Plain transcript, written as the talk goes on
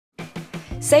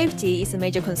Safety is a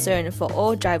major concern for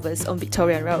all drivers on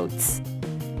Victorian roads.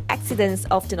 Accidents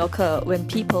often occur when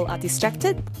people are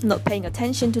distracted, not paying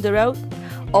attention to the road,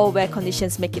 or where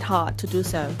conditions make it hard to do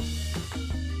so.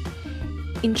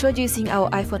 Introducing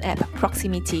our iPhone app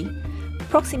Promixity.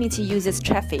 Promixity uses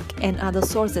traffic and other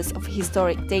sources of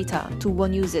historic data to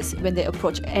warn users when they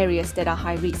approach areas that are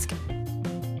high risk.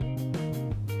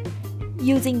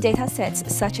 Using datasets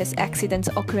such as accidents,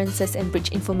 occurrences, and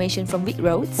bridge information from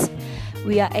Vicroads,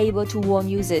 we are able to warn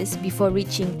users before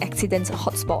reaching accident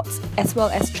hotspots, as well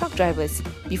as truck drivers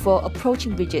before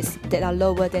approaching bridges that are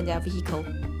lower than their vehicle.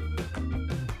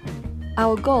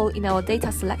 Our goal in our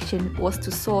data selection was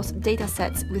to source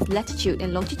datasets with latitude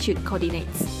and longitude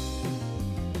coordinates.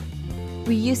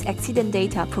 We used accident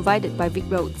data provided by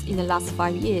Vicroads in the last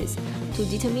 5 years to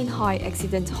determine high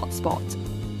accident hotspots.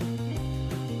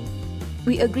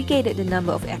 We aggregated the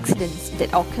number of accidents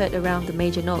that occurred around the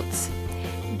major nodes.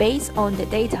 Based on the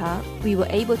data, we were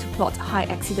able to plot high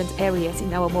accident areas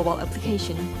in our mobile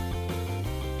application.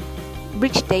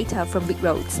 Bridge data from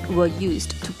Vicroads were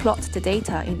used to plot the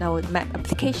data in our map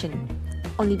application.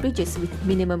 Only bridges with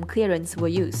minimum clearance were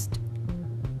used.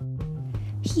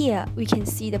 Here, we can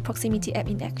see the Promixity app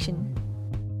in action.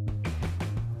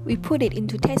 We put it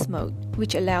into test mode,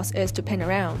 which allows us to pan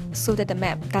around so that the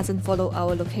map doesn't follow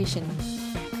our location.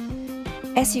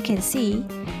 As you can see,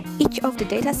 each of the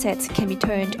datasets can be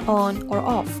turned on or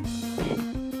off.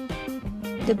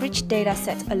 The bridge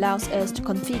dataset allows us to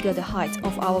configure the height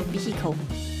of our vehicle.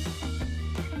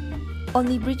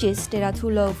 Only bridges that are too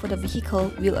low for the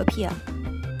vehicle will appear.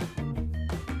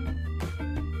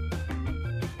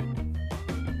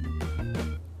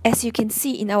 As you can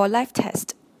see in our live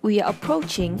test, we are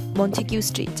approaching Montague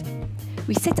Street.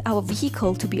 We set our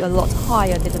vehicle to be a lot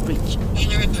higher than the bridge.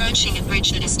 You are approaching a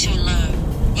bridge that is too low.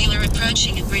 You are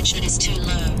approaching a bridge that is too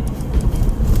low.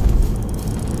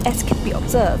 As can be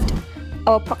observed,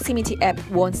 our Promixity app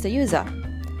warns the user.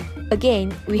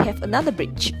 Again, we have another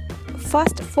bridge.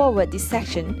 Fast forward this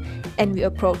section and we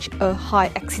approach a high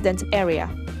accident area.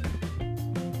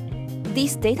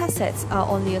 These datasets are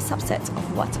only a subset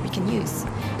of what we can use.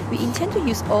 We intend to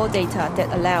use all data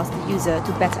that allows the user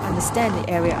to better understand the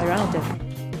area around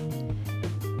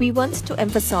them. We want to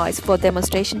emphasize for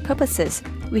demonstration purposes,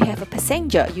 we have a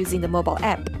passenger using the mobile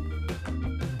app.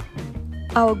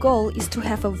 Our goal is to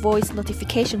have a voice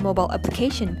notification mobile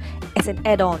application as an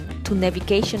add-on to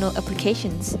navigational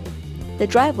applications. The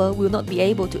driver will not be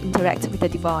able to interact with the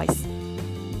device.